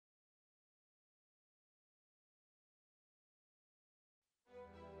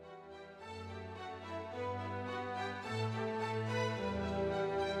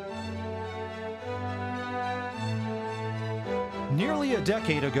Nearly a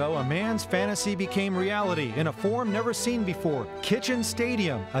decade ago, a man's fantasy became reality in a form never seen before: Kitchen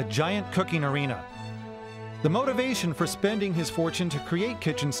Stadium, a giant cooking arena. The motivation for spending his fortune to create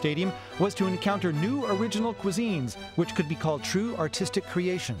Kitchen Stadium was to encounter new original cuisines, which could be called true artistic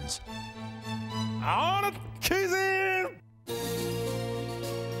creations.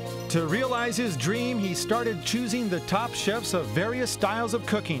 To realize his dream, he started choosing the top chefs of various styles of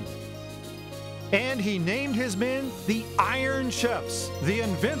cooking. And he named his men the Iron Chefs, the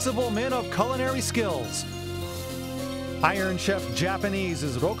invincible men of culinary skills. Iron Chef Japanese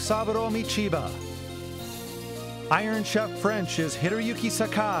is Rokusaburo Michiba. Iron Chef French is Hiroyuki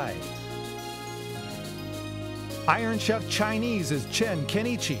Sakai. Iron Chef Chinese is Chen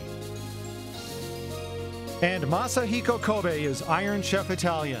Kenichi. And Masahiko Kobe is Iron Chef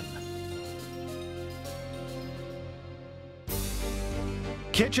Italian.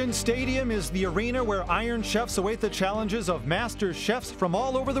 Kitchen Stadium is the arena where Iron Chefs await the challenges of master chefs from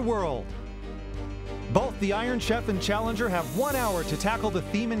all over the world. Both the Iron Chef and Challenger have 1 hour to tackle the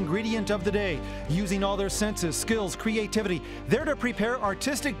theme ingredient of the day, using all their senses, skills, creativity. They're to prepare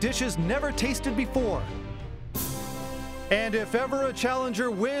artistic dishes never tasted before. And if ever a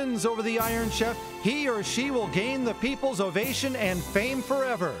Challenger wins over the Iron Chef, he or she will gain the people's ovation and fame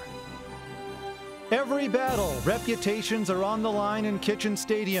forever. Every battle, reputations are on the line in Kitchen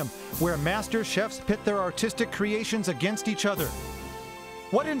Stadium, where master chefs pit their artistic creations against each other.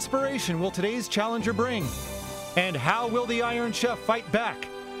 What inspiration will today's challenger bring? And how will the Iron Chef fight back?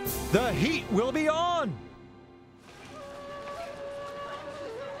 The heat will be on!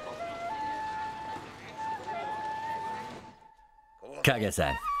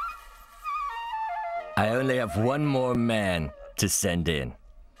 Kage-san, I only have one more man to send in.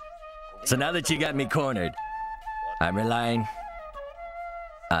 So now that you got me cornered, I'm relying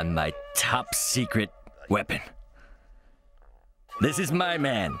on my top secret weapon. This is my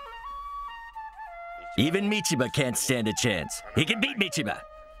man. Even Michiba can't stand a chance. He can beat Michiba,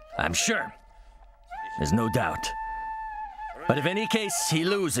 I'm sure. There's no doubt. But if any case he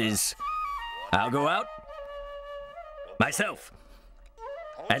loses, I'll go out myself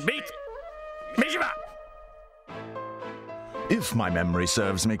and beat Michiba. If my memory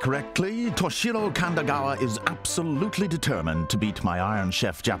serves me correctly, Toshiro Kandagawa is absolutely determined to beat my Iron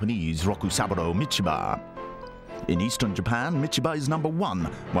Chef Japanese Rokusaburo Michiba. In Eastern Japan, Michiba is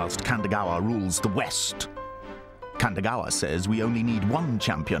 #1, whilst Kandagawa rules the West. Kandagawa says we only need one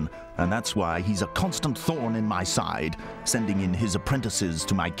champion, and that's why he's a constant thorn in my side, sending in his apprentices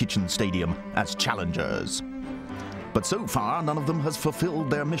to my Kitchen Stadium as challengers. But so far, none of them has fulfilled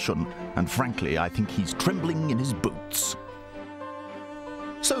their mission, and frankly, I think he's trembling in his boots.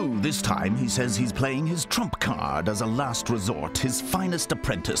 So this time he says he's playing his trump card as a last resort, his finest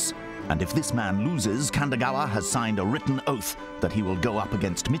apprentice. And if this man loses, Kandagawa has signed a written oath that he will go up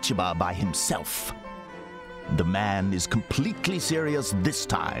against Michiba by himself. The man is completely serious this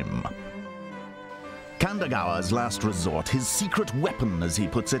time. Kandagawa's last resort, his secret weapon as he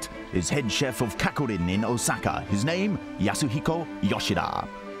puts it, is head chef of Kakurin in Osaka. His name, Yasuhiko Yoshida.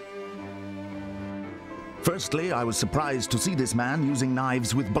 Firstly, I was surprised to see this man using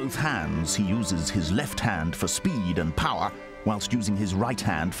knives with both hands. He uses his left hand for speed and power, whilst using his right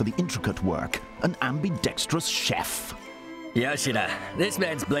hand for the intricate work. An ambidextrous chef. Yoshida, this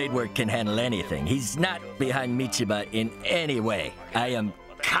man's blade work can handle anything. He's not behind Michiba in any way. I am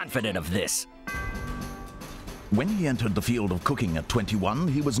confident of this. When he entered the field of cooking at 21,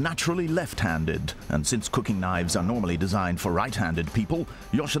 he was naturally left-handed, and since cooking knives are normally designed for right-handed people,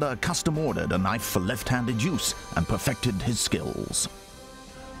 Yoshida custom-ordered a knife for left-handed use and perfected his skills.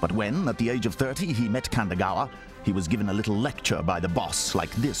 But when, at the age of 30, he met Kandagawa, he was given a little lecture by the boss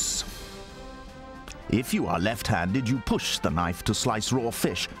like this. If you are left-handed, you push the knife to slice raw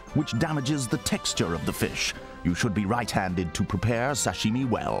fish, which damages the texture of the fish. You should be right-handed to prepare sashimi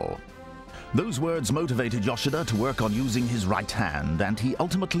well. Those words motivated Yoshida to work on using his right hand, and he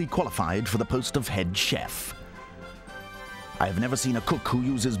ultimately qualified for the post of head chef. I have never seen a cook who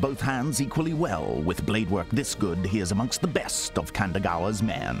uses both hands equally well. With blade work this good, he is amongst the best of Kandagawa's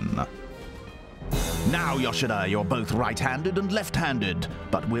men. Now, Yoshida, you're both right-handed and left-handed,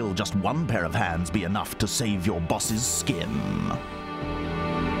 but will just one pair of hands be enough to save your boss's skin?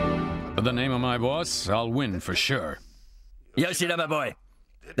 For the name of my boss, I'll win for sure. Yoshida, my boy,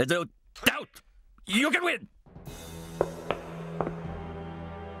 there's no doubt you can win!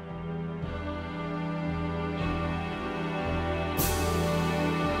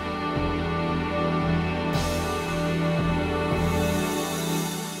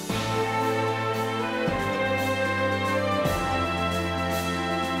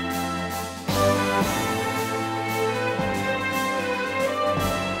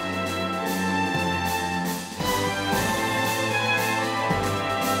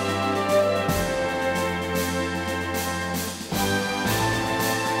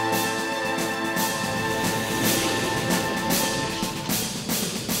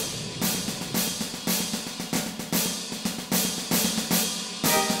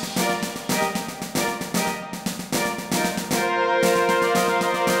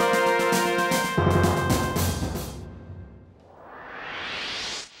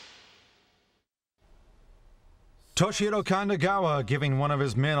 Toshihiro Kandagawa giving one of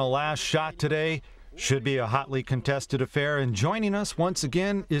his men a last shot today. Should be a hotly contested affair. And joining us once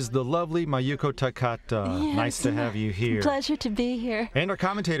again is the lovely Mayuko Takata. Yes. Nice to have you here. Pleasure to be here. And our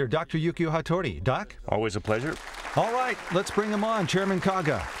commentator, Dr. Yukio Hattori. Doc? Always a pleasure. All right, let's bring him on. Chairman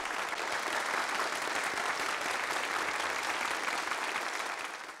Kaga.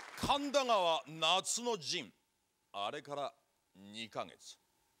 Kandagawa 夏の陣あれから2ヶ月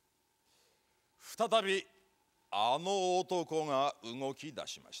再びあの男が動き出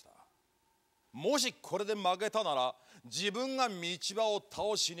しました。もしこれで負けたなら自分が道場を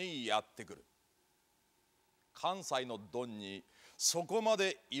倒しにやってくる。関西のドンにそこま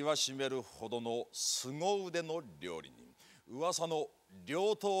で言わしめるほどの凄腕の料理人、噂の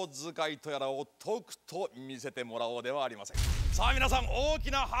両刀使いとやらをとくと見せてもらおうではありません。さあ皆さん大き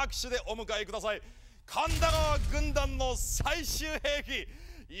な拍手でお迎えください。神田川軍団の最終兵器、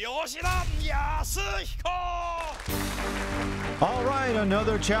吉田康彦。All right,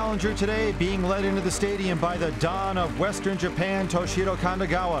 another challenger today being led into the stadium by the Don of Western Japan, Toshihiro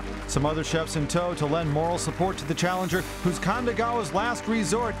Kandagawa. Some other chefs in tow to lend moral support to the challenger, who's Kandagawa's last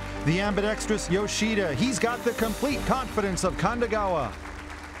resort, the ambidextrous Yoshida. He's got the complete confidence of Kandagawa.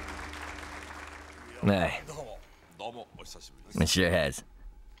 Hey, どうもお久しぶりで it す。 sure has.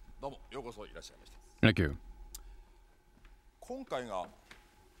 どうもようこそいらっしゃいました。 Thank you. 今回が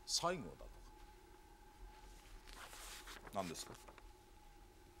最後だと。何ですか？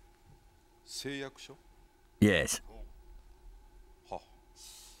誓約書？ Yes. は。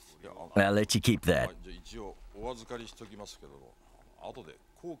いや、I'll let you keep じゃ that. あ一応お預かりしておきますけども、後で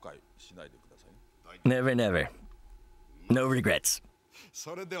後悔しないでくださいね。 Never, never. No regrets.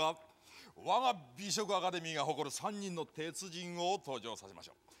 それでは我が美食アカデミーが誇る3人の鉄人を登場させまし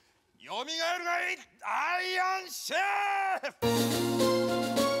ょう。よみがえるがいいアイアンシェフ。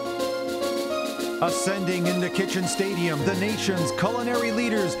 Ascending in the kitchen stadium, the nation's culinary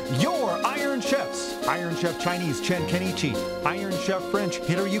leaders, your Iron Chefs. Iron Chef Chinese Chen Kenichi, Iron Chef French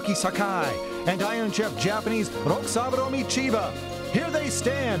Hiroyuki Sakai, and Iron Chef Japanese Rokusaburo Michiba. Here they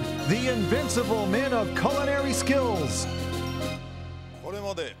stand, the invincible men of culinary skills. これ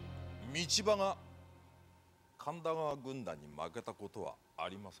まで道場が神田川軍団に負けたことはあ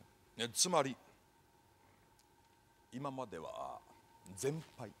りません。つまり今までは全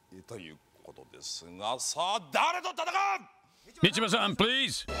敗ということですが、さあ誰と戦う？ Michiba-san,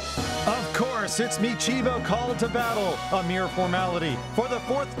 please. Of course, it's Michiba called to battle, a mere formality. For the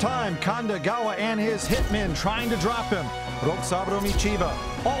fourth time, Kandagawa and his hitmen trying to drop him. Rokusaburo Michiba,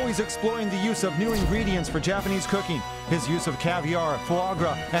 always exploring the use of new ingredients for Japanese cooking. His use of caviar, foie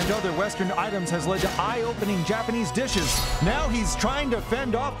gras, and other Western items has led to eye-opening Japanese dishes. Now he's trying to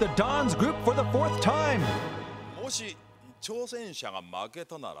fend off the Don's group for the fourth time. もし挑戦者が負け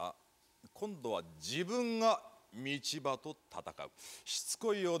たなら、今度は自分が道場と戦う。しつ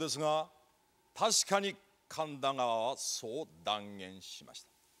こいようですが、確かに神田川はそう断言しました。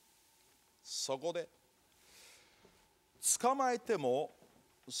そこで捕まえても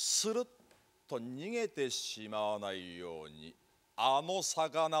スルッと逃げてしまわないようにあの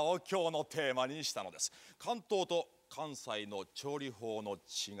魚を今日のテーマにしたのです。関東と関西の調理法の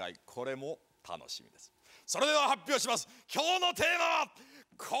違い、これも楽しみです。それでは発表します。今日のテーマは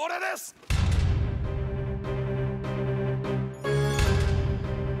これです。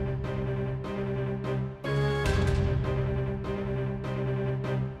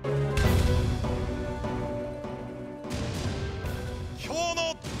今日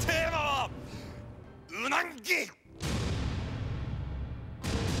のテーマはうなぎ。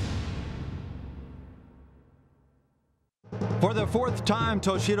For the fourth time,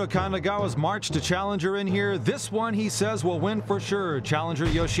 Toshihiro Kandagawa's marched a challenger in here. This one, he says, will win for sure. Challenger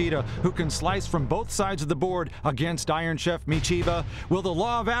Yoshida, who can slice from both sides of the board against Iron Chef Michiba. Will the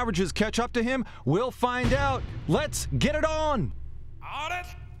law of averages catch up to him? We'll find out. Let's get it on. あれ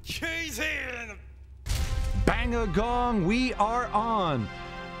クイズ。 Bang a gong, we are on.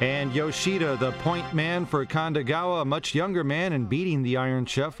 And Yoshida, the point man for Kandagawa, a much younger man and beating the Iron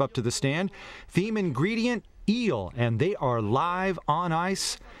Chef up to the stand. Theme ingredient, eel, and they are live on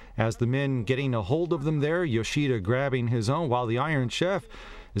ice. As the men getting a hold of them there, Yoshida grabbing his own, while the Iron Chef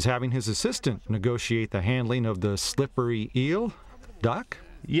is having his assistant negotiate the handling of the slippery eel. Doc?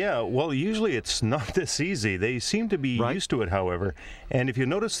 Yeah, well, usually it's not this easy. They seem to be used to it, however. And if you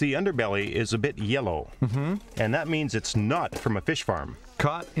notice, the underbelly is a bit yellow. And that means it's not from a fish farm.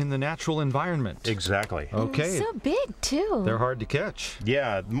 Caught in the natural environment. Exactly. Okay. So big, too. They're hard to catch.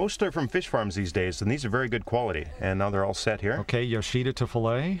 Yeah, most are from fish farms these days, and these are very good quality. And now they're all set here. Okay, Yoshida to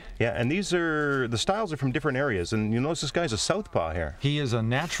fillet. Yeah, and these are, the styles are from different areas. And you notice this guy's a southpaw here. He is a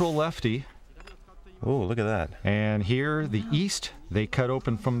natural lefty. Oh, look at that. And here, the east, they cut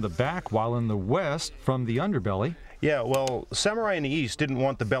open from the back, while in the west, from the underbelly. Yeah, well, samurai in the East didn't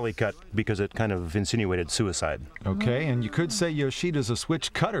want the belly cut because it kind of insinuated suicide. Okay, and you could say Yoshida's a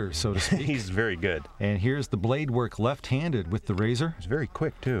switch cutter, so to speak. He's very good. And here's the blade work left-handed with the razor. He's very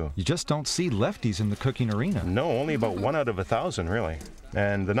quick, too. You just don't see lefties in the cooking arena. No, only about 1 out of 1,000, really.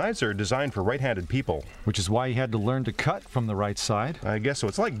 And the knives are designed for right-handed people. Which is why he had to learn to cut from the right side. I guess so.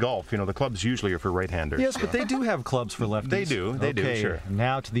 It's like golf. You know, the clubs usually are for right-handers. Yes, but they do have clubs for lefties. They do, sure.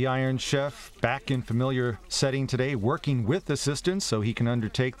 Now to the Iron Chef, back in familiar setting today, working with assistants so he can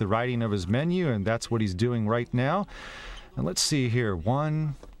undertake the writing of his menu, and that's what he's doing right now. And let's see here.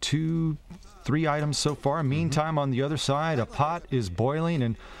 1, 2, 3 items so far. Meantime, on the other side, a pot is boiling,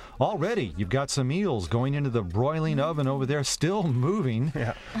 and already you've got some eels going into the broiling oven over there, still moving.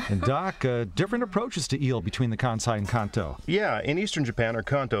 Yeah. And Doc, different approaches to eel between the Kansai and Kanto. Yeah, in Eastern Japan or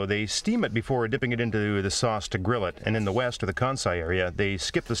Kanto, they steam it before dipping it into the sauce to grill it. And in the West or the Kansai area, they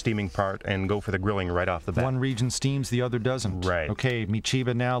skip the steaming part and go for the grilling right off the bat. One region steams, the other doesn't. Right. Okay,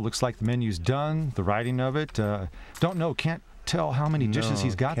 Michiba now. Looks like the menu's done. The writing of it. Don't know. Can't tell how many dishes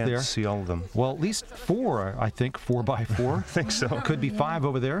he's got can't there. See all of them. Well, at least 4, I think. 4 by 4. I think so. Could be 5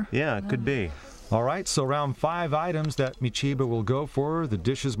 over there. Yeah, it could be. All right, so around 5 items that Michiba will go for. The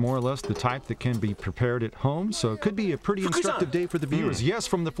dishes more or less the type that can be prepared at home. So it could be a pretty instructive day for the viewers. Yes,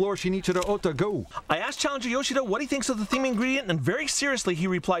 from the floor, Shinichiro Ota, go. I asked Challenger Yoshida what he thinks of the theme ingredient, and very seriously he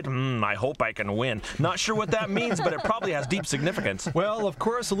replied, I hope I can win. Not sure what that means, but it probably has deep significance. Well, of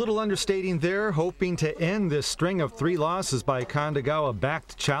course, a little understating there, hoping to end this string of 3 losses by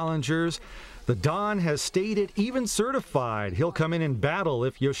Kandagawa-backed challengers. The Don has stated even certified he'll come in and battle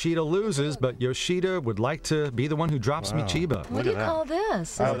if Yoshida loses, but Yoshida would like to be the one who drops Michiba. What do you call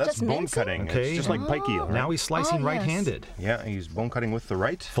this? Is it that's just bone mincing? cutting. Okay. It's just like pike eel. Right? Now he's slicing Oh, yes. right-handed. Yeah, he's bone cutting with the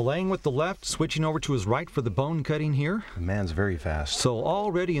right. Filleting with the left, switching over to his right for the bone cutting here. The man's very fast. So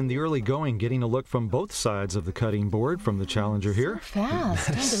already in the early going, getting a look from both sides of the cutting board from the challenger here.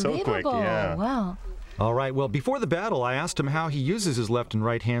 Fast. So quick, Unbelievable. yeah. Wow. All right, well, before the battle, I asked him how he uses his left and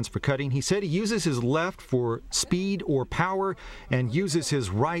right hands for cutting. He said he uses his left for speed or power and uses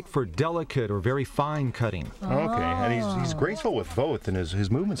his right for delicate or very fine cutting. Okay, and he's graceful with both, and his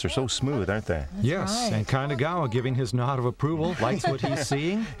movements are so smooth, aren't they? Yes, right. and Kandagawa giving his nod of approval, likes what he's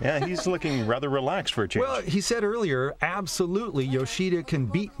seeing. Yeah, he's looking rather relaxed for a change. Well, he said earlier, absolutely, Yoshida can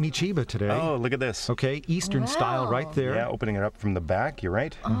beat Michiba today. Oh, look at this. Okay, Eastern style right there. Yeah, opening it up from the back, you're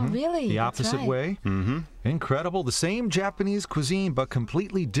right. Oh, really? The That's opposite right. way. Incredible. The same Japanese cuisine, but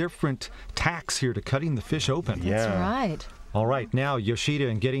completely different tacks here to cutting the fish open. Yeah. That's right. All right, now Yoshida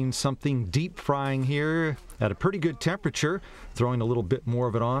and getting something deep frying here at a pretty good temperature, throwing a little bit more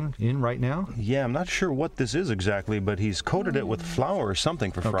of it in right now. Yeah, I'm not sure what this is exactly, but he's coated it with flour or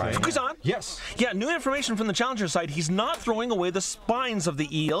something for frying. Fukusan? Yes. Yeah, new information from the Challenger side. He's not throwing away the spines of the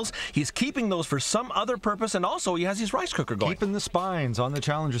eels. He's keeping those for some other purpose, and also he has his rice cooker going. Keeping the spines on the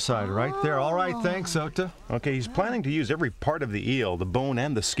challenger side right there. All right, thanks, Ota. Okay, he's planning to use every part of the eel, the bone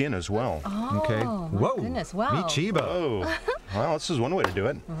and the skin as well. Okay. Oh, my Whoa. goodness, wow. Michiba. Oh, well, this is one way to do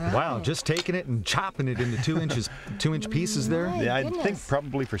it. Wow, just taking it and chopping it into 2-inch pieces there. My Yeah, I goodness. think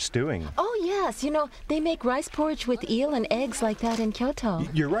probably for stewing. Oh, yes. You know, they make rice porridge with eel and eggs like that in Kyoto.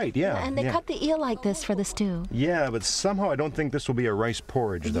 You're right, yeah. And they cut the eel like this for the stew. Yeah, but somehow I don't think this will be a rice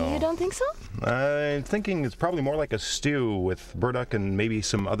porridge, though. You don't think so? I'm thinking it's probably more like a stew with burdock and maybe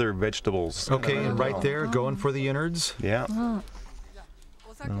some other vegetables. Okay, and right there, going for the innards. Yeah.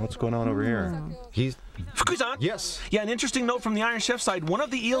 What's going on over here? He's Fukusan? yes. Yeah, an interesting note from the Iron Chef side. One of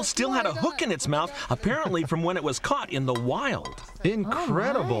the eels still had a hook in its mouth, apparently from when it was caught in the wild.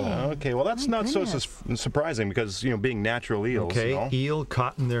 Incredible. Okay, well that's not so surprising because, being natural eels. Okay, you know? eel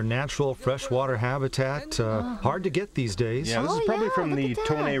caught in their natural freshwater habitat. Hard to get these days. Yeah, this is probably from look the at that.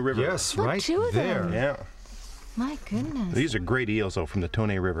 Tone River. Yes, Look, right 2 of there. them. Yeah. My goodness. These are great eels, though, from the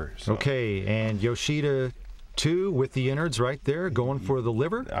Tone River. So. Okay, and Yoshida, too, with the innards right there, going for the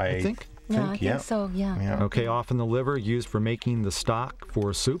liver, I think. No, I think so, yeah. Okay, often the liver used for making the stock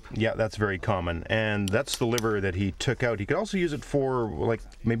for soup. Yeah, that's very common. And that's the liver that he took out. He could also use it for, like,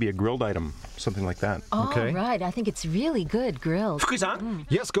 maybe a grilled item, something like that. Oh, Okay. right. I think it's really good grilled. Fukusan?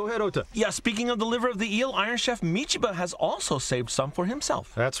 Yes, go ahead, Ota. Yeah, speaking of the liver of the eel, Iron Chef Michiba has also saved some for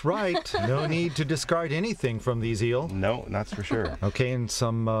himself. That's right. No need to discard anything from these eel. No, that's for sure. Okay, and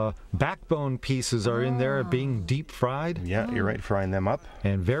some backbone pieces are in there being deep fried Yeah, you're right, frying them up.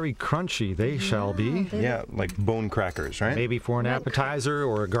 and very crunchy they shall be. Yeah, like bone crackers, right? Maybe for an appetizer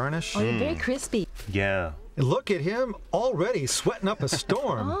or a garnish. Oh, they're very crispy. Yeah. Look at him already sweating up a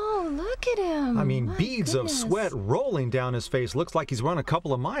storm. Oh, look at him. I mean, My beads of goodness. sweat rolling down his face. Looks like he's run a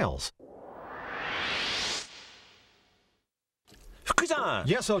couple of miles. Fukusan!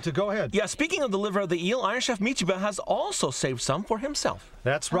 Yes, Ota, go ahead. Yeah, speaking of the liver of the eel, Iron Chef Michiba has also saved some for himself.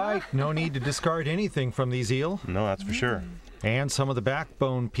 That's right. No need to discard anything from these eel. No, that's for sure. And some of the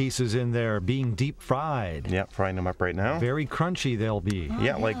backbone pieces in there being deep fried. Yeah, frying them up right now. Very crunchy they'll be.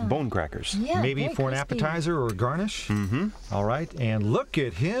 Yeah, like bone crackers. Yeah, Maybe very for an crispy. appetizer or a garnish. Mm-hmm. All right, and look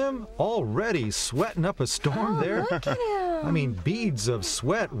at him already sweating up a storm there. Look at him. I mean, beads of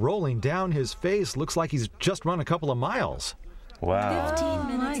sweat rolling down his face. Looks like he's just run a couple of miles. Wow.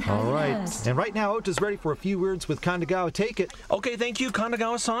 15 minutes. All right, and right now Ota's ready for a few words with Kandagawa. Take it. Okay, thank you,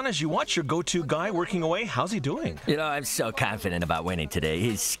 Kandagawa-san. As you watch your go-to guy working away, how's he doing? You know, I'm so confident about winning today.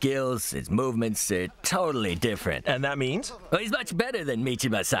 His skills, his movements are totally different. And that means? Well, he's much better than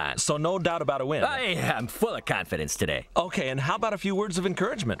Michiba-san. So no doubt about a win. I'm full of confidence today. Okay, and how about a few words of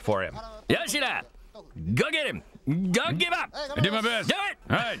encouragement for him? Yoshida, go get him. Don't give up. I do my best. Do it.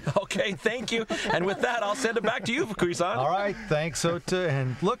 All right. Okay, thank you. And with that, I'll send it back to you, Fukui-san. All right, thanks, Ota.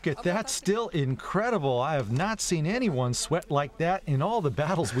 And look at that, still incredible. I have not seen anyone sweat like that in all the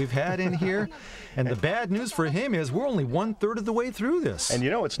battles we've had in here. And the bad news for him is we're only 1/3 of the way through this. And you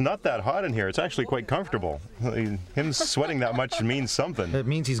know, it's not that hot in here. It's actually quite comfortable. Him sweating that much means something. That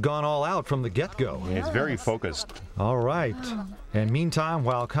means he's gone all out from the get-go. He's very focused. All right. And meantime,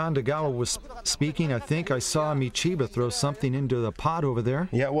 while Kandagawa was speaking, I think I saw Michiba throw something into the pot over there.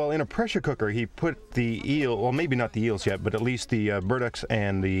 Yeah, well, in a pressure cooker, he put the eel, well, maybe not the eels yet, but at least the burdocks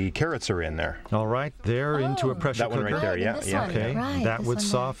and the carrots are in there. All right, there into a pressure That cooker. one right there, yeah, This yeah. one. Okay, Right, that this would one there.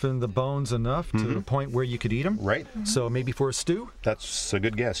 soften the bones enough to the point where you could eat them. Right? So maybe for a stew? That's a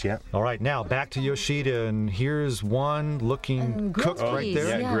good guess, yeah. All right, now back to Yoshida, and here's one looking grilled cooked right peas, there.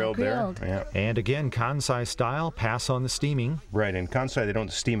 Yeah, Yeah, grilled grilled. there. Yeah. And again, Kansai style, pass on the steaming. Right, in Kansai, they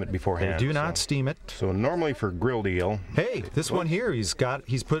don't steam it They beforehand. do not so- steam it. So normally for grilled eel. Hey, this one here, he's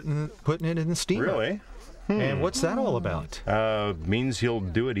putting it in the steamer. Really? And what's that all about? Means he'll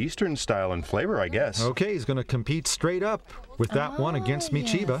do it Eastern style in flavor, I guess. Okay, he's going to compete straight up with that one against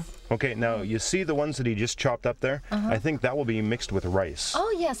Michiba. Okay, now you see the ones that he just chopped up there? I think that will be mixed with rice.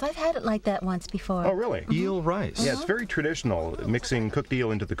 Oh, yes, I've had it like that once before. Oh, really? Eel rice. Yeah, it's very traditional, mixing cooked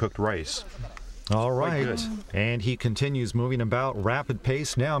eel into the cooked rice. All right. good. And he continues moving about rapid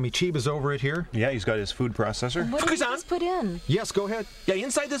pace. Now Michiba's over it here. Yeah, he's got his food processor. What did you Fukui-san? just put in? Yes, go ahead. Yeah,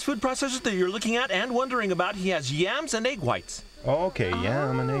 inside this food processor that you're looking at and wondering about, he has yams and egg whites. Okay,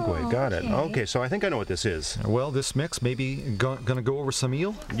 yam and egg white. Got it. okay. Okay, so I think I know what this is. Well, this mix maybe going to go over some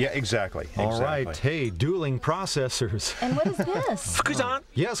eel. Yeah, exactly. All right. Exactly. Hey, dueling processors. And what is this? Fukui-san?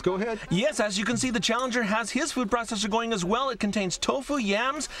 Yes, go ahead. Yes, as you can see, the challenger has his food processor going as well. It contains tofu,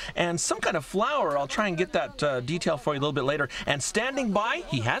 yams, and some kind of flour. I'll try and get that detail for you a little bit later. And standing by,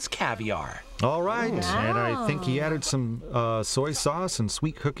 he has caviar. All right. And I think he added some soy sauce and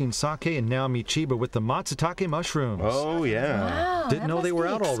sweet cooking sake. And now Michiba with the matsutake mushrooms. Oh, yeah. Wow, Didn't that know they must were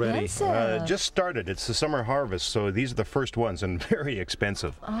be out already. expensive. Just started. It's the summer harvest, so these are the first ones and very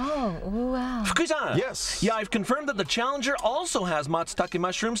expensive. Oh, wow. Fukui-san? Yes. Yeah, I've confirmed that the challenger also has matsutake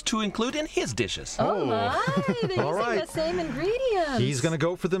mushrooms to include in his dishes. Oh, my. They're All using right. the same ingredients. He's going to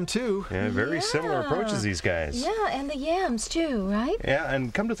go for them too. Yeah, very similar approaches, these guys. Yeah, and the yams, too, right? Yeah,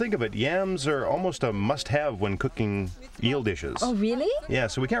 and come to think of it, yams are almost a must-have when cooking eel dishes. Oh, really? Yeah,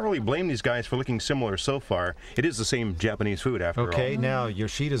 so we can't really blame these guys for looking similar so far. It is the same Japanese food after Okay, now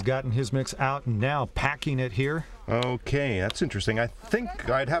Yoshida's gotten his mix out and now packing it here. all. Okay, that's interesting. I think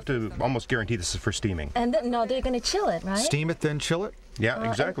I'd have to almost guarantee this is for steaming. And then, no, they're going to chill it, right? Steam it, then chill it. Yeah,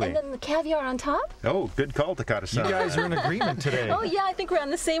 exactly. And then the caviar on top? Oh, good call, You Takata-san. guys are in agreement today. Oh, yeah, I think we're on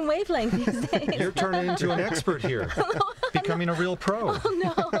the same wavelength these days. You're turning into an expert here, becoming a real pro.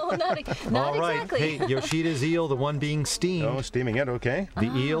 No, not All right, exactly. hey, Yoshida's eel, the one being steamed. Oh, steaming it, okay. The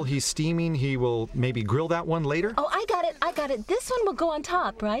eel he's steaming, he will maybe grill that one later. Oh, I got it. This one will go on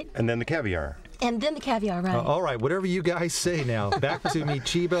top, right? And then the caviar. And then the caviar, right? All right, whatever you guys say now. Back to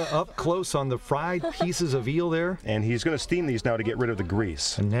Michiba, up close on the fried pieces of eel there. And he's going to steam these now to get rid of the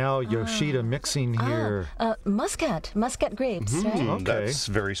grease. And now Yoshida mixing here. Muscat grapes, right? Okay. That's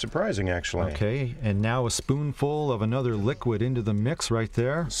very surprising, actually. Okay, and now a spoonful of another liquid into the mix right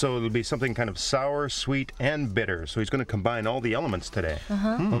there. So it'll be something kind of sour, sweet, and bitter. So he's going to combine all the elements today.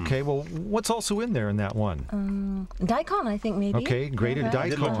 Okay, well, what's also in there in that one? Daikon, I think, maybe. Okay, grated right? It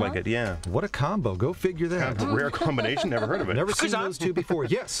did look daikon. like it, yeah. What a combo. Go figure that. Kind of a rare combination, never heard of it. Never seen Fukui-san? those two before.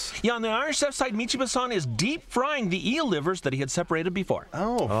 Yes. Yeah, on the Iron Chef side, Michiba-san is deep frying the eel livers that he had separated before.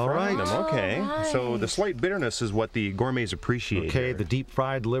 Oh, All fried right. them, okay. All So the right. slight bitterness is what the gourmets appreciate. Okay, here. the deep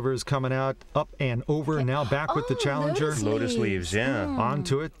fried liver's coming out, up and over. Now back with the Oh, challenger. Lotus leaves, yeah.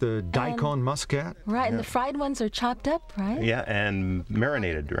 Onto it, the daikon muscat. Right, and the fried ones are chopped up, right? Yeah, and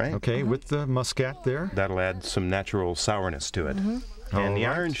marinated, right? Okay, with the muscat there. That'll add some natural sourness to it. And the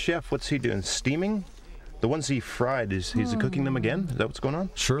Iron Chef, what's he doing? Steaming? The ones he fried, he's cooking them again? Is that what's going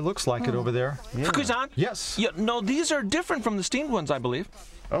on? Sure looks like it over there. Yeah. Fukusan? Yes. Yeah, no, these are different from the steamed ones, I believe.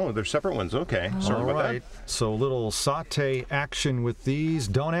 Oh, they're separate ones. Okay. Sorry about that. So a little saute action with these.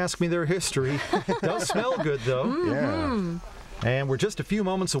 Don't ask me their history. Does smell good, though. Yeah. And we're just a few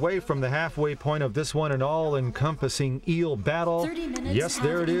moments away from the halfway point of this one, an all-encompassing eel battle. 30 minutes Yes,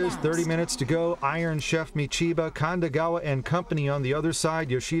 there it is. elapsed. 30 minutes to go. Iron Chef Michiba, Kandagawa, and company on the other side.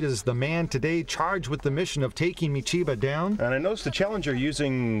 Yoshida's the man today charged with the mission of taking Michiba down. And I noticed the challenger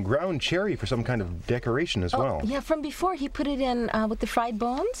using ground cherry for some kind of decoration as well. Yeah, from before he put it in with the fried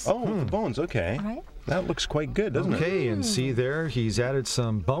bones. Oh, with the bones. Okay. Right. That looks quite good, doesn't it? Okay, and see there, he's added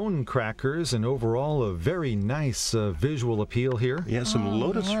some bone crackers, and overall a very nice visual appeal here. Yeah, some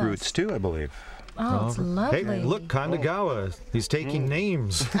lotus roots too, I believe. Oh, it's lovely. Hey, look, Kandagawa, he's taking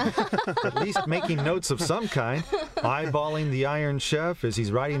names. At least making notes of some kind. Eyeballing the Iron Chef as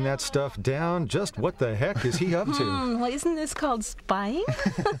he's writing that stuff down. Just what the heck is he up to? Well, isn't this called spying?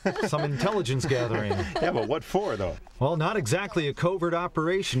 Some intelligence gathering. Yeah, but what for, though? Well, not exactly a covert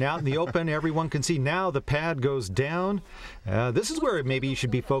operation. Out in the open, everyone can see. Now the pad goes down. This is where maybe he should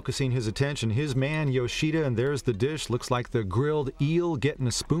be focusing his attention. His man, Yoshida, and there's the dish. Looks like the grilled eel getting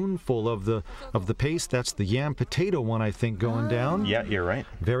a spoonful of the paste. That's the yam potato one, I think, going down. Yeah, you're right.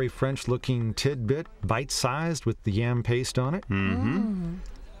 Very French-looking tidbit, bite-sized with the yam paste on it. Mm-hmm.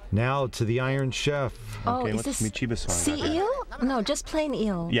 Now to the Iron Chef. Oh, Okay, is what's this Michiba song? sea eel? No, just plain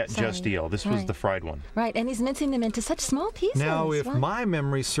eel. Yeah, Sorry. just eel. This was Right. the fried one. Right, and he's mincing them into such small pieces. Now, if Wow. my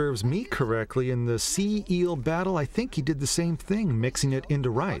memory serves me correctly, in the sea eel battle, I think he did the same thing, mixing it into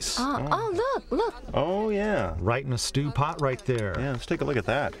rice. Oh, look. Oh, yeah. Right in a stew pot right there. Yeah, let's take a look at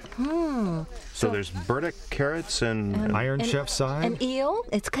that. So there's burdock, carrots, and Iron Chef side. An eel,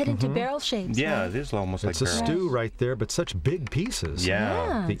 it's cut into barrel shapes. yeah, right? it is almost like It's a barrel. stew right there, but such big pieces.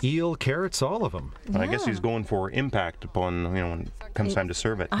 Yeah. The eel, carrots, all of them. I guess he's going for impact upon, when it comes time to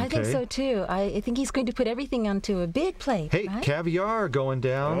serve it. I think Okay. so too. I think he's going to put everything onto a big plate. Hey, right? caviar going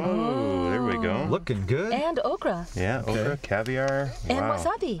down. Oh, there we go. Looking good. And okra. Yeah, okra, caviar. And wow.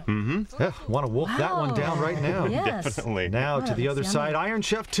 wasabi. Yeah, want to wolf that one down right now. Yes. Definitely. Now to the that's other yummy. side, Iron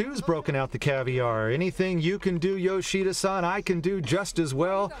Chef 2's broken out the caviar. Anything you can do, Yoshida-san, I can do just as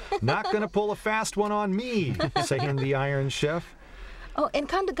well. Not gonna pull a fast one on me, saying the Iron Chef. Oh, and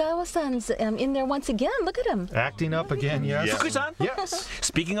Kandagawa-san's in there once again. Look at him. Acting up again, yes. Yeah. Fukusan? Yes.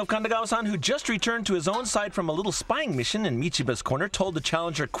 Speaking of Kandagawa-san, who just returned to his own side from a little spying mission in Michiba's corner, told the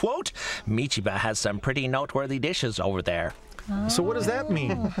challenger, quote, "Michiba has some pretty noteworthy dishes over there." So what does that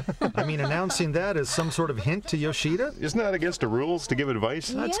mean? I mean, announcing that as some sort of hint to Yoshida? Isn't that against the rules to give advice?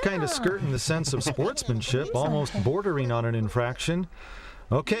 That's kind of skirting the sense of sportsmanship, almost bordering on an infraction.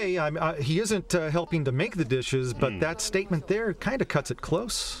 Okay, he isn't helping to make the dishes, but that statement there kind of cuts it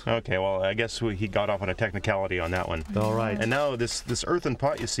close. Okay, well, I guess he got off on a technicality on that one. All right. And now this earthen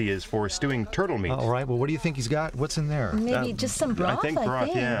pot you see is for stewing turtle meat. All right, well, what do you think he's got? What's in there? Maybe just some broth, I think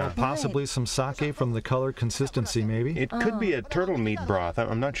broth, yeah. Right. Possibly some sake from the color consistency, maybe. It could be a turtle meat broth.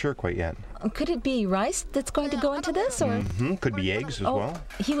 I'm not sure quite yet. Could it be rice that's going to go into this? Or Could be eggs as well.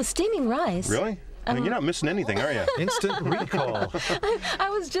 he was steaming rice. Really? I mean, you're not missing anything, are you? Instant recall. I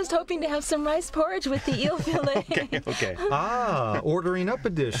was just hoping to have some rice porridge with the eel fillet. Okay. Ordering up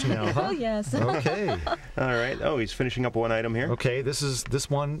a dish now, huh? Oh, yes. Okay. All right. Oh, he's finishing up one item here. Okay, this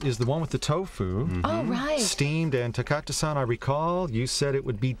one is the one with the tofu. Oh, right. Steamed, and Takata-san, I recall, you said it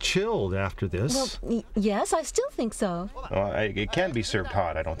would be chilled after this. Well, yes, I still think so. It can't be served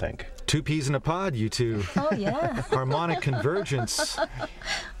hot, I don't think. 2 peas in a pod, you two. Oh, yeah. Harmonic convergence.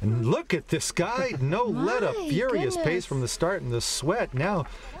 And look at this guy. No let up. My Furious goodness. pace from the start, and the sweat. Now,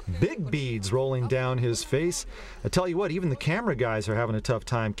 big beads rolling down his face. I tell you what, even the camera guys are having a tough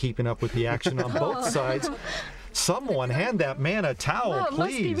time keeping up with the action on both sides. Someone hand that man a towel, Wow, it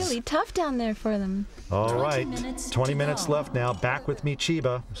must be please. really tough down there for them. All 20 right, minutes 20 to minutes go. left now. Back with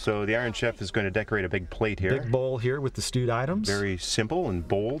Michiba. So the Iron Chef is going to decorate a big plate here. Big bowl here with the stewed items. Very simple and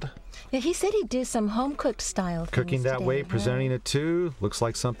bold. Yeah, he said he'd do some home-cooked style Cooking things that today, way, right? presenting it too. Looks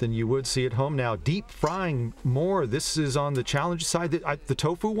like something you would see at home. Now, deep frying more. This is on the challenge side. The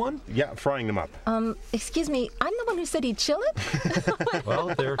tofu one? Yeah, frying them up. Excuse me, I'm the one who said he'd chill it?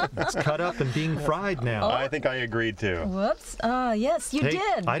 Well, it's cut up and being fried now. I think I agreed to. Whoops. Yes, you Hey,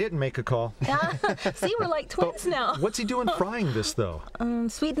 did. I didn't make a call. See, we're like twins now. What's he doing frying this, though?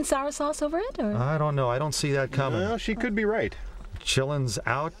 Sweet and sour sauce over it? Or? I don't know. I don't see that coming. Well, she could be right. Chillin's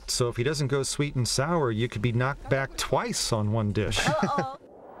out, so if he doesn't go sweet and sour, you could be knocked back twice on one dish.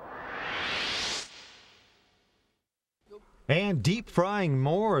 And deep frying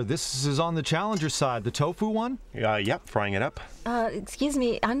more. This is on the challenger side. The tofu one? Yep, frying it up. Excuse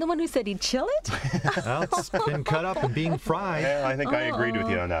me, I'm the one who said he'd chill it? Well, it's been cut up and being fried. Yeah, I think I agreed with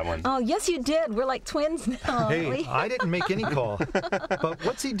you on that one. Oh, yes, you did. We're like twins now. Hey, I didn't make any call. But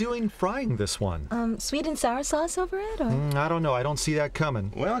what's he doing frying this one? Sweet and sour sauce over it? Or? I don't know. I don't see that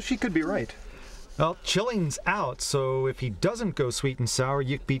coming. Well, she could be right. Well, chilling's out, so if he doesn't go sweet and sour,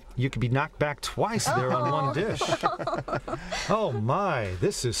 you could be knocked back twice there on one dish. Oh my,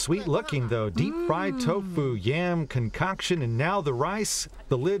 this is sweet looking though. Deep fried tofu, yam concoction, and now the rice.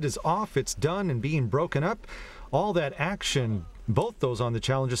 The lid is off, it's done and being broken up. All that action, both those on the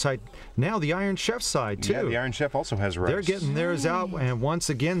challenger side. Now the Iron Chef side too. Yeah, the Iron Chef also has rice. They're getting theirs out, and once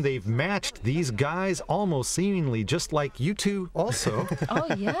again they've matched these guys almost seemingly just like you two also.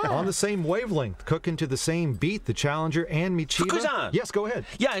 Oh yeah. On the same wavelength, cooking to the same beat, the challenger and Michiba. Fukusan! Yes, go ahead.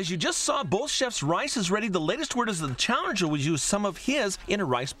 Yeah, as you just saw, both chefs' rice is ready. The latest word is that the challenger will use some of his in a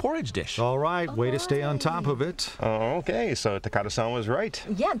rice porridge dish. All right, way to stay on top of it. Okay, so Takata-san was right.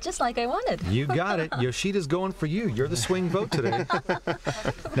 Yeah, just like I wanted. You got it. Yoshida's going for you. You're the swing vote today.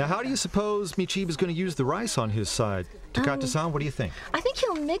 Now, how do you suppose Michiba's going to use the rice on his side? Takata-san, what do you think? I think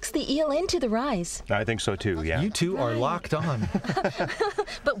he'll mix the eel into the rice. I think so too, yeah. You two are locked on.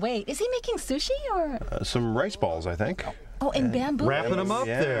 But wait, is he making sushi or? Some rice balls, I think. Oh, and bamboo. Wrapping them up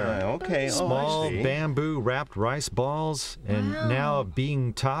Yeah, there. okay. Small Oh, I see. bamboo wrapped rice balls, and now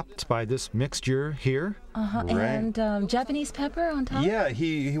being topped by this mixture here. Uh-huh. Right. And Japanese pepper on top? Yeah,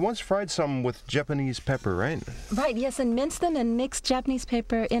 he once fried some with Japanese pepper, right? Right, yes, and mince them and mix Japanese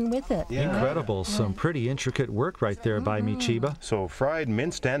pepper in with it. Yeah. Incredible. Some pretty intricate work right there by Michiba. So fried,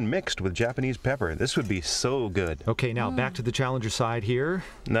 minced, and mixed with Japanese pepper. This would be so good. Okay, now back to the challenger side here.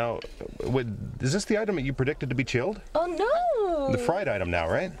 Now, is this the item that you predicted to be chilled? Oh, no! The fried item now,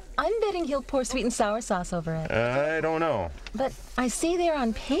 right? I'm betting he'll pour sweet and sour sauce over it. I don't know. But I see there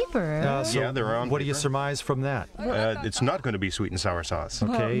on paper. So Yeah, they're on what do you paper. surmise from that? It's not going to be sweet and sour sauce.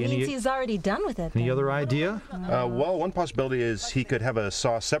 Well, Okay, it means any he's already done with it. any then. other idea? Well, one possibility is he could have a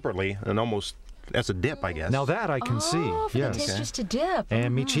sauce separately and almost as a dip, I guess. Now that I can see. Oh, for Yes. the taste just to dip.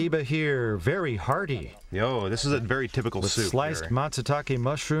 And Michiba here, very hearty, Yo, this is a very typical with soup. sliced here. matsutake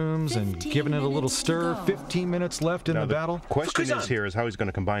mushrooms and giving it a little stir. 15 minutes left in Now, the battle. question Fukusan. is here is how he's going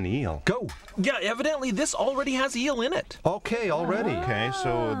to combine the eel. Go. Yeah, evidently this already has eel in it. Okay, already. Okay,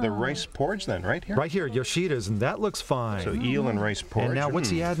 so the rice porridge then, right here? Right here, Yoshida's, and that looks fine. So eel and rice porridge. And now what's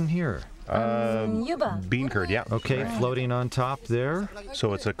he adding here? Yuba. Bean curd, yeah. Okay, floating on top there.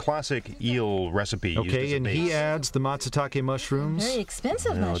 So it's a classic eel recipe. used Okay, as a and he base. adds the matsutake mushrooms. Very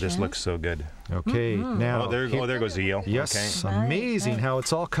expensive Oh, mushrooms. this looks so good. Okay, now. Oh, there goes the eel. Yes, Okay. amazing right. how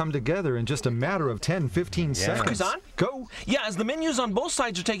it's all come together in just a matter of 10, 15 seconds. Fukusan? Go. Yeah, as the menus on both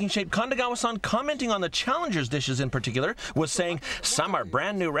sides are taking shape, Kandagawa-san, commenting on the challengers' dishes in particular, was saying, some are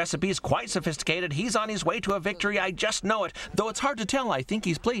brand new recipes, quite sophisticated. He's on his way to a victory, I just know it. Though it's hard to tell, I think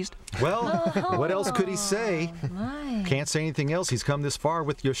he's pleased. Well, what else could he say? My. Can't say anything else. He's come this far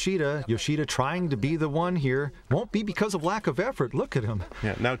with Yoshida. Yoshida trying to be the one here. Won't be because of lack of effort. Look at him.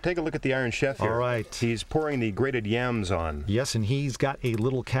 Yeah. Now take a look at the Iron Chef here. All right. He's pouring the grated yams on. Yes, and he's got a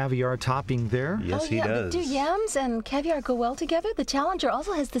little caviar topping there. Yes, Oh, he yeah, does. but do yams and caviar go well together? The challenger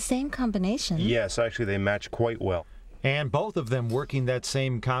also has the same combination. Yes, actually they match quite well. And both of them working that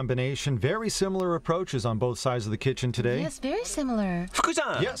same combination. Very similar approaches on both sides of the kitchen today. Yes, very similar.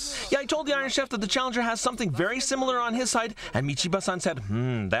 Fukusan! Yes. Yeah, I told the Iron Chef that the challenger has something very similar on his side, and Michiba-san said,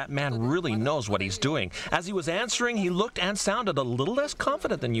 that man really knows what he's doing. As he was answering, he looked and sounded a little less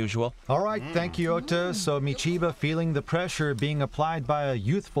confident than usual. All right, thank you, Ota. So Michiba feeling the pressure being applied by a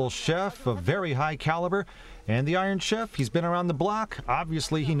youthful chef of very high caliber. And the Iron Chef, he's been around the block.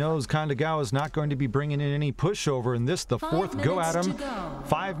 Obviously, he knows Kandagawa is not going to be bringing in any pushover in this, the fourth go at him.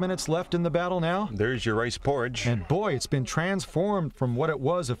 5 minutes left in the battle now. There's your rice porridge. And boy, it's been transformed from what it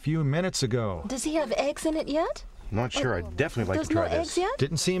was a few minutes ago. Does he have eggs in it yet? Not sure. I'd definitely like There's to try no this. eggs yet?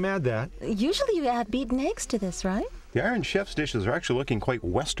 Didn't see him add that. Usually you add beaten eggs to this, right? The Iron Chef's dishes are actually looking quite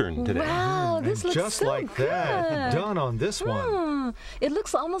Western today. Wow, this looks Just so like good. that, done on this one. It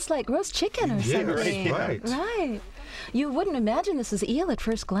looks almost like roast chicken or something. right. Right. You wouldn't imagine this is eel at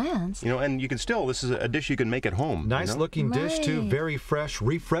first glance. You know, and you can still, this is a dish you can make at home. Nice you know? looking dish too, Right. very fresh,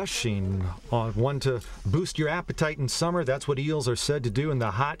 refreshing. One to boost your appetite in summer. That's what eels are said to do in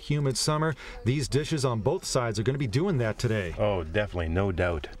the hot, humid summer. These dishes on both sides are going to be doing that today. Oh, definitely, no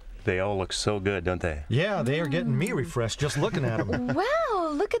doubt. They all look so good, don't they? Yeah, they are getting me refreshed just looking at them. Wow,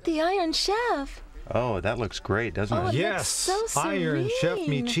 look at the Iron Chef. Oh, that looks great, doesn't Oh, it? it Yes, looks so Iron Chef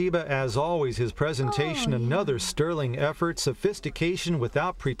serene. Michiba, as always, his presentation, Oh, yeah. another sterling effort, sophistication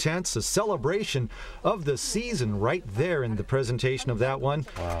without pretense, a celebration of the season right there in the presentation of that one.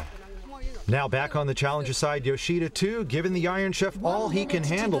 Wow. Now back on the challenger side, Yoshida too, giving the Iron Chef all he can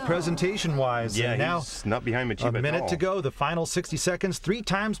handle presentation-wise. Yeah, And now he's not behind Michiba a at minute all. to go, the final 60 seconds. 3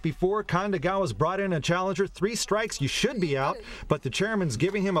 times before, Kandagawa's brought in a challenger. 3 strikes, you should be out. But the chairman's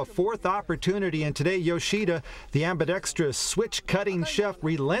giving him a 4th opportunity. And today, Yoshida, the ambidextrous, switch-cutting chef,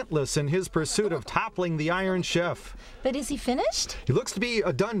 relentless in his pursuit of toppling the Iron Chef. But is he finished? He looks to be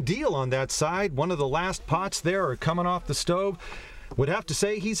a done deal on that side. One of the last pots there are coming off the stove. Would have to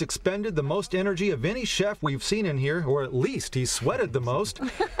say he's expended the most energy of any chef we've seen in here, or at least he's sweated the most.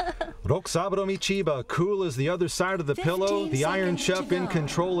 Rokusaburo Michiba, cool as the other side of the pillow. The Iron Chef in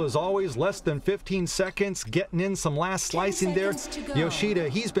control as always, less than 15 seconds, getting in some last slicing there. Yoshida,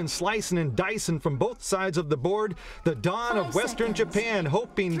 he's been slicing and dicing from both sides of the board. The dawn of Western Japan,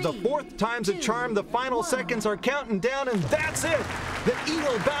 hoping the 4th time's a charm. The final seconds are counting down, and that's it! The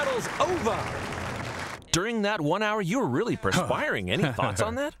eel battle's over! During that 1 hour, you were really perspiring. Any thoughts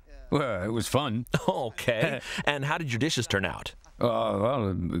on that? Well, it was fun. Okay. And how did your dishes turn out?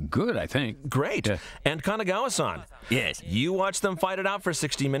 Well, good, I think. Great. And Kandagawa-san, Yes. you watched them fight it out for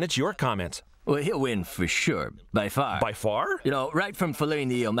 60 minutes. Your comments? Well, he'll win for sure, by far. By far? You know, right from filleting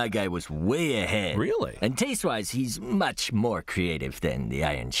the eel, my guy was way ahead. Really? And taste-wise, he's much more creative than the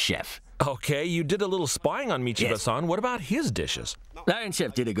Iron Chef. Okay, you did a little spying on Michiba-san. What about his dishes? The Iron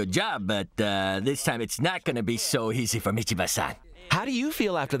Chef did a good job, but this time it's not going to be so easy for Michiba-san. How do you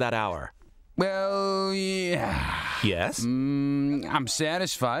feel after that hour? Well, yeah. Yes? I'm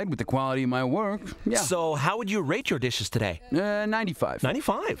satisfied with the quality of my work. Yeah. So how would you rate your dishes today? 95.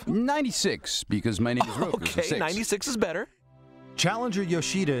 95. 96, because my name is Roku. Okay, 6. 96 is better. Challenger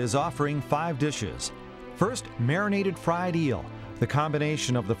Yoshida is offering 5 dishes. First, marinated fried eel. The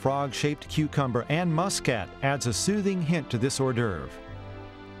combination of the frog-shaped cucumber and muscat adds a soothing hint to this hors d'oeuvre.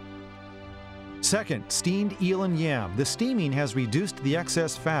 Second, steamed eel and yam. The steaming has reduced the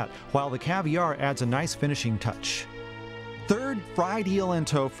excess fat, while the caviar adds a nice finishing touch. Third, fried eel and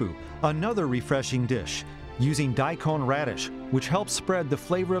tofu, another refreshing dish, using daikon radish, which helps spread the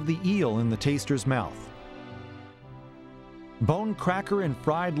flavor of the eel in the taster's mouth. Bone cracker and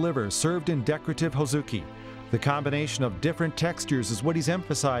fried liver served in decorative hozuki. The combination of different textures is what he's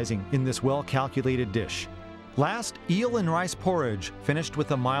emphasizing in this well-calculated dish. Last, eel and rice porridge, finished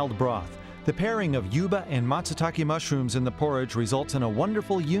with a mild broth. The pairing of yuba and matsutake mushrooms in the porridge results in a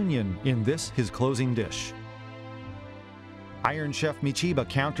wonderful union in this, his closing dish. Iron Chef Michiba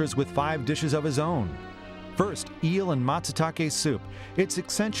counters with 5 dishes of his own. First, eel and matsutake soup. It's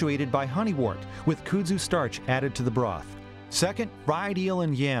accentuated by honeywort, with kudzu starch added to the broth. Second, fried eel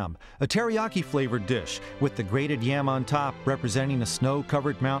and yam, a teriyaki-flavored dish, with the grated yam on top representing a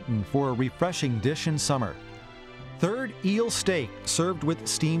snow-covered mountain for a refreshing dish in summer. Third, eel steak, served with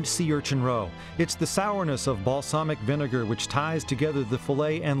steamed sea urchin roe. It's the sourness of balsamic vinegar which ties together the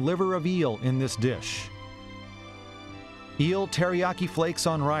fillet and liver of eel in this dish. Eel teriyaki flakes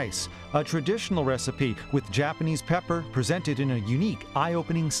on rice, a traditional recipe with Japanese pepper presented in a unique,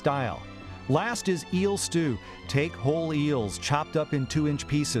 eye-opening style. Last is eel stew. Take whole eels chopped up in 2-inch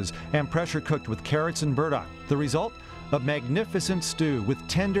pieces and pressure cooked with carrots and burdock. The result? A magnificent stew with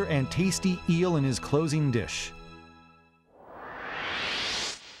tender and tasty eel in his closing dish.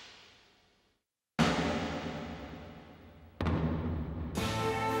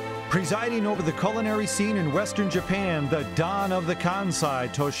 Presiding over the culinary scene in Western Japan, the Don of the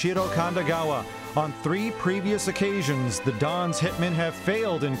Kansai, Toshiro Kandagawa. On 3 previous occasions, the Don's hitmen have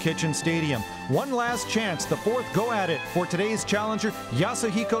failed in Kitchen Stadium. One last chance, the 4th go at it for today's challenger,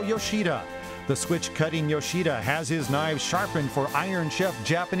 Yasuhiko Yoshida. The switch-cutting Yoshida has his knives sharpened for Iron Chef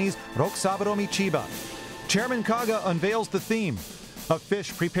Japanese Rokusaburo Michiba. Chairman Kaga unveils the theme. A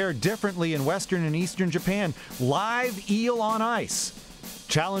fish prepared differently in Western and Eastern Japan, live eel on ice.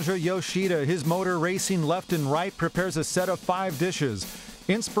 Challenger Yoshida, his motor racing left and right, prepares a set of 5 dishes.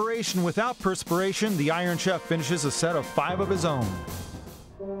 Inspiration without perspiration, the Iron Chef finishes a set of 5 of his own.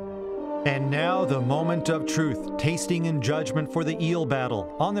 And now the moment of truth, tasting and judgment for the eel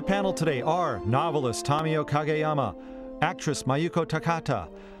battle. On the panel today are novelist Tamio Kageyama, actress Mayuko Takata,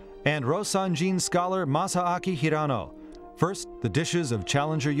 and Rosanjin scholar Masaaki Hirano. First, the dishes of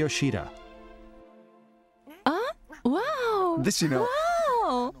Challenger Yoshida. Wow! This, you know.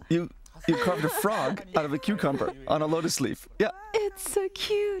 Wow! You carved a frog out of a cucumber on a lotus leaf. Yeah. It's so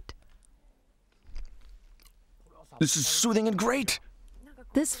cute. This is soothing and great.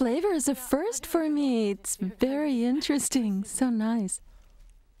 This flavor is a first for me. It's very interesting. So nice.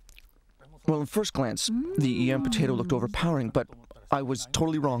 Well, at first glance, the yam potato looked overpowering, but I was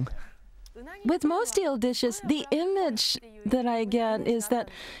totally wrong. With most eel dishes, the image that I get is that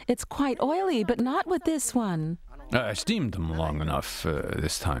it's quite oily, but not with this one. I steamed them long enough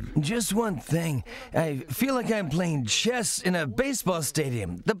this time. Just one thing. I feel like I'm playing chess in a baseball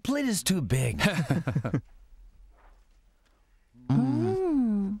stadium. The plate is too big.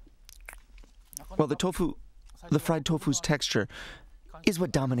 Well, the fried tofu's texture is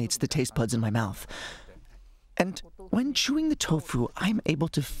what dominates the taste buds in my mouth. And when chewing the tofu, I'm able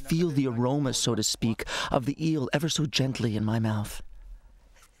to feel the aroma, so to speak, of the eel ever so gently in my mouth.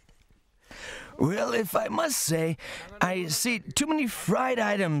 Well, if I must say, I see too many fried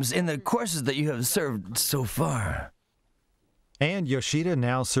items in the courses that you have served so far. And Yoshida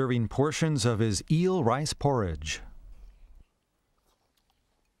now serving portions of his eel rice porridge.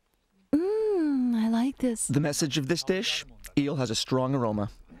 I like this. The message of this dish, eel has a strong aroma.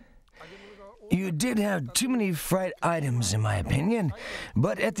 You did have too many fried items, in my opinion,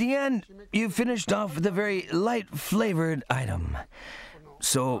 but at the end, you finished off with a very light-flavored item.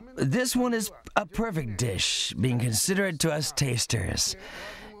 So this one is a perfect dish, being considerate to us tasters.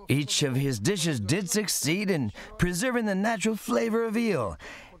 Each of his dishes did succeed in preserving the natural flavor of eel,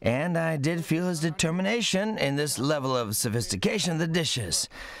 and I did feel his determination in this level of sophistication of the dishes.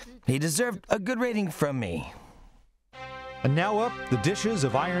 He deserved a good rating from me. And now up, the dishes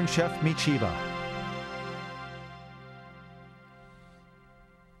of Iron Chef Michiba.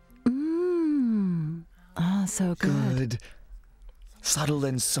 Oh, so good. Subtle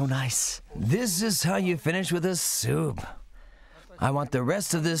and so nice. This is how you finish with a soup. I want the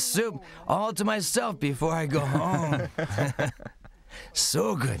rest of this soup all to myself before I go home.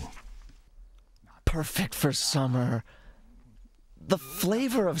 So good. Perfect for summer. The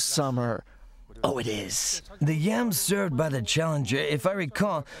flavor of summer. Oh, it is. The yam served by the challenger, if I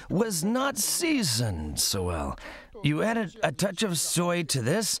recall, was not seasoned so well. You added a touch of soy to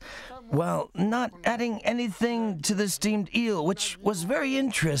this, while not adding anything to the steamed eel, which was very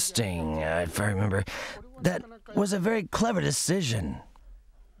interesting, if I remember. That was a very clever decision.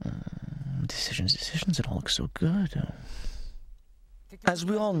 Decisions, it all looks so good. As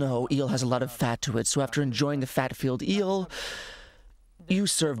we all know, eel has a lot of fat to it, so after enjoying the fat-filled eel, you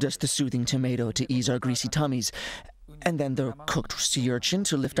served us the soothing tomato to ease our greasy tummies, and then the cooked sea urchin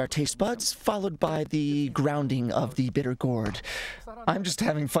to lift our taste buds, followed by the grounding of the bitter gourd. I'm just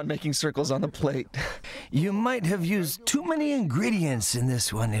having fun making circles on the plate. You might have used too many ingredients in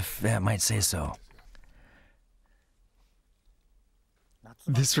this one, if I might say so.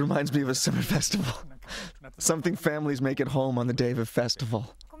 This reminds me of a summer festival. Something families make at home on the day of a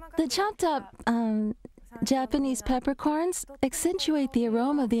festival. The chopped up, Japanese peppercorns accentuate the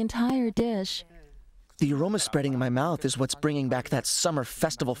aroma of the entire dish. The aroma spreading in my mouth is what's bringing back that summer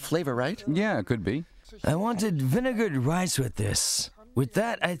festival flavor, right? Yeah, it could be. I wanted vinegared rice with this. With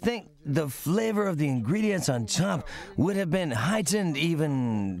that, I think the flavor of the ingredients on top would have been heightened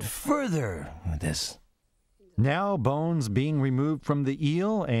even further with this. Now bones being removed from the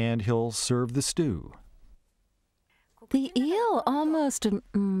eel, and he'll serve the stew. The eel almost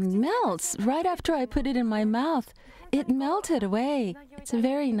melts right after I put it in my mouth. It melted away. It's a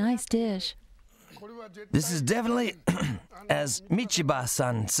very nice dish. This is definitely, as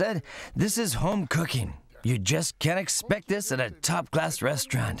Michiba-san said, this is home cooking. You just can't expect this at a top-class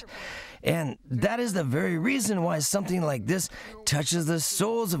restaurant. And that is the very reason why something like this touches the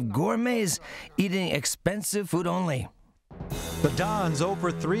souls of gourmets eating expensive food only. The Don's 0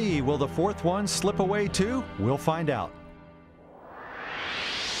 for 3. Will the fourth one slip away too? We'll find out.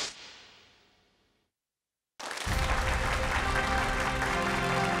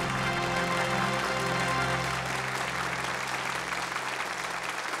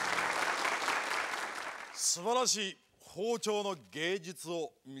素晴らしい包丁の芸術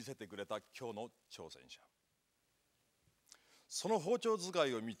を見せてくれた今日の挑戦者。その包丁使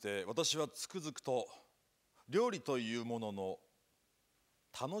いを見て私はつくづくと料理というものの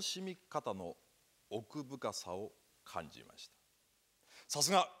楽しみ方の奥深さを感じました。さ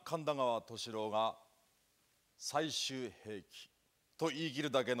すが神田川敏郎が最終兵器と言い切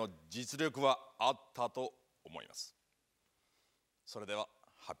るだけの実力はあったと思います。それでは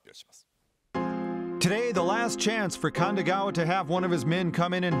発表します。Today, the last chance for Kandagawa to have one of his men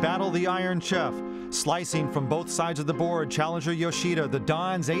come in and battle the Iron Chef. Slicing from both sides of the board, challenger Yoshida, the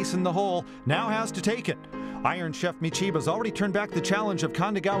Don's ace in the hole, now has to take it. Iron Chef Michiba's already turned back the challenge of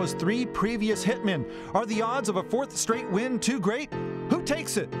Kandagawa's 3 previous hitmen. Are the odds of a 4th straight win too great? Who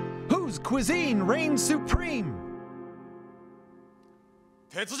takes it? Whose cuisine reigns supreme?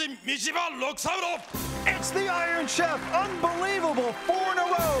 鉄人道場六三郎 It's the Iron Chef! Unbelievable! 4 in a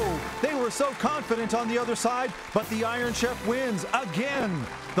row! Whoa! They were so confident on the other side, but the Iron Chef wins again.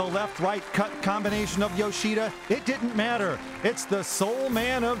 The left-right cut combination of Yoshida, it didn't matter. It's the soul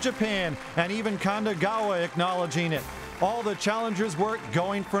man of Japan, and even Kandagawa acknowledging it. All the challengers' work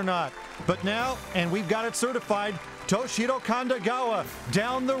going for naught. But now, and we've got it certified, Toshiro Kandagawa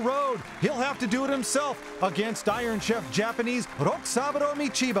down the road. He'll have to do it himself against Iron Chef Japanese Yasuhiko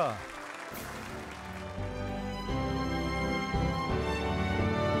Michiba.